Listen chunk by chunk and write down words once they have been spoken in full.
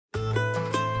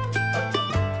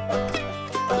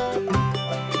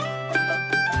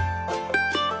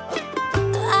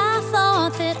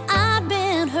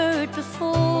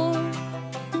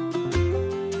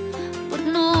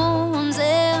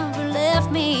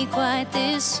me quite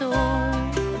this sore.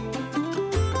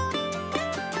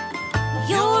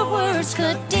 Your words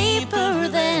cut deeper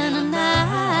than a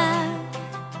knife.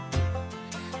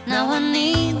 Now I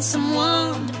need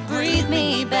someone to breathe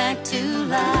me back to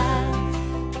life.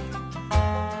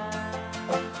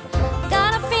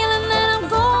 Got a feeling that I'm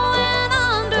going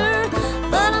under,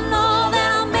 but I know that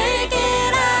I'll make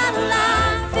it out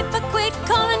alive if I quit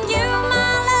calling you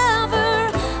my lover.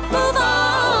 Move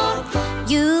on.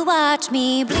 You watch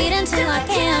me bleed until I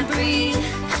can't breathe,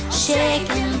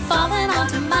 shaking, falling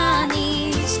onto my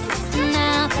knees.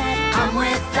 Now that I'm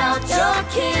without your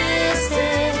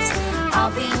kisses,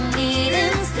 I'll be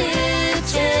needing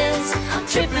stitches. I'm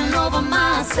tripping over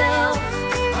myself,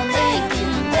 I'm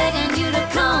begging you to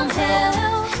come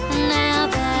help. Now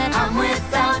that I'm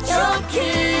without your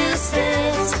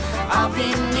kisses, I'll be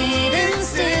needing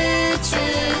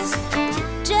stitches.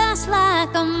 Just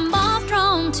like a moth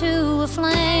drawn to a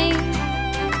flame,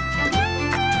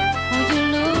 oh, you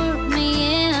lured me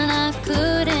in, I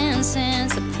couldn't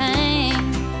sense the pain.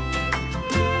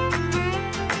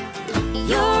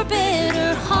 You're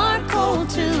bitter, hard, cold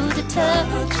to the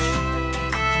touch.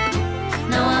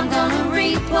 Now I'm gonna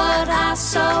reap what I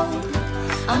sowed.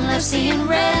 I'm left seeing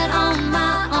red on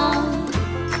my own.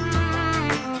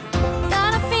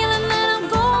 Got a feeling that I'm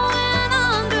going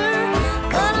under,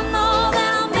 but I know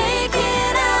that I'll make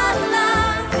it out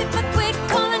alive if I quit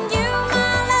calling you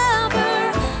my lover.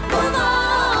 Move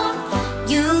on.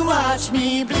 You watch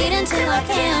me bleed until I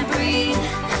can't breathe,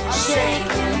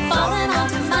 shaking, falling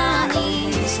onto my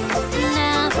knees.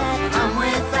 Now that I'm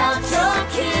without your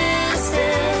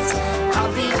kisses,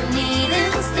 I'll be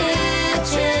needing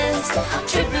stitches. I'm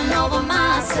tripping over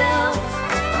myself,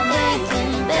 I'm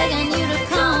begging you to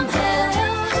come help.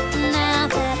 Now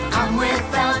that I'm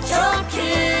without your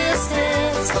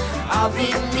kisses, I'll be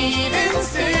needing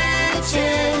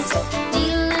stitches.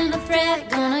 Needle and a thread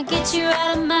gonna get you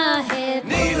out of my head.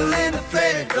 Needle and a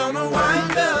thread gonna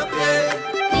wind up dead.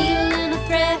 Needle and a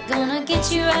thread gonna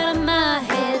get you out of my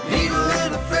head. Needle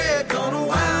and a thread gonna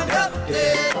wind up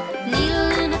dead.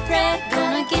 Needle and a thread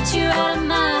gonna get you out of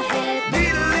my head.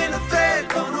 Needle and a thread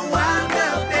gonna wind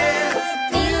up dead.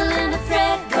 Needle and a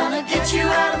thread gonna get you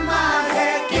out of my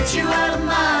head. Get you out of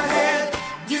my head.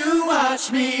 You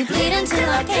watch me bleed until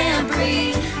I can't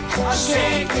breathe, I'm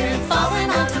shaking, falling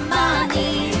onto my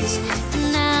knees.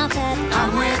 Now that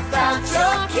I'm without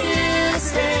your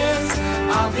kisses,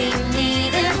 I'll be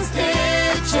needing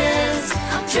stitches.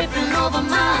 I'm tripping over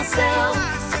myself,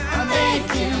 I'm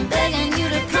begging you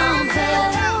to come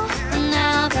help.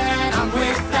 Now that I'm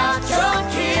without your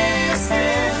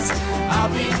kisses, I'll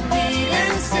be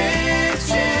needing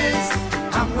stitches.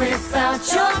 I'm without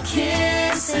your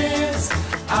kisses,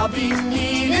 I'll be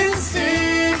needing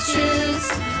stitches.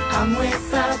 I'm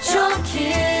without your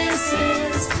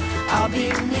kisses, I'll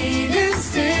be needing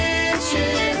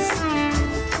stitches.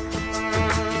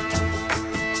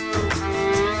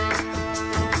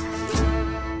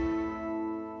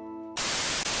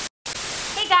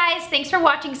 Hey guys, thanks for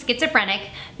watching Schizophrenic.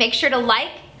 Make sure to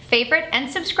like, favorite, and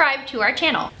subscribe to our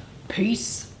channel.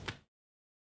 Peace.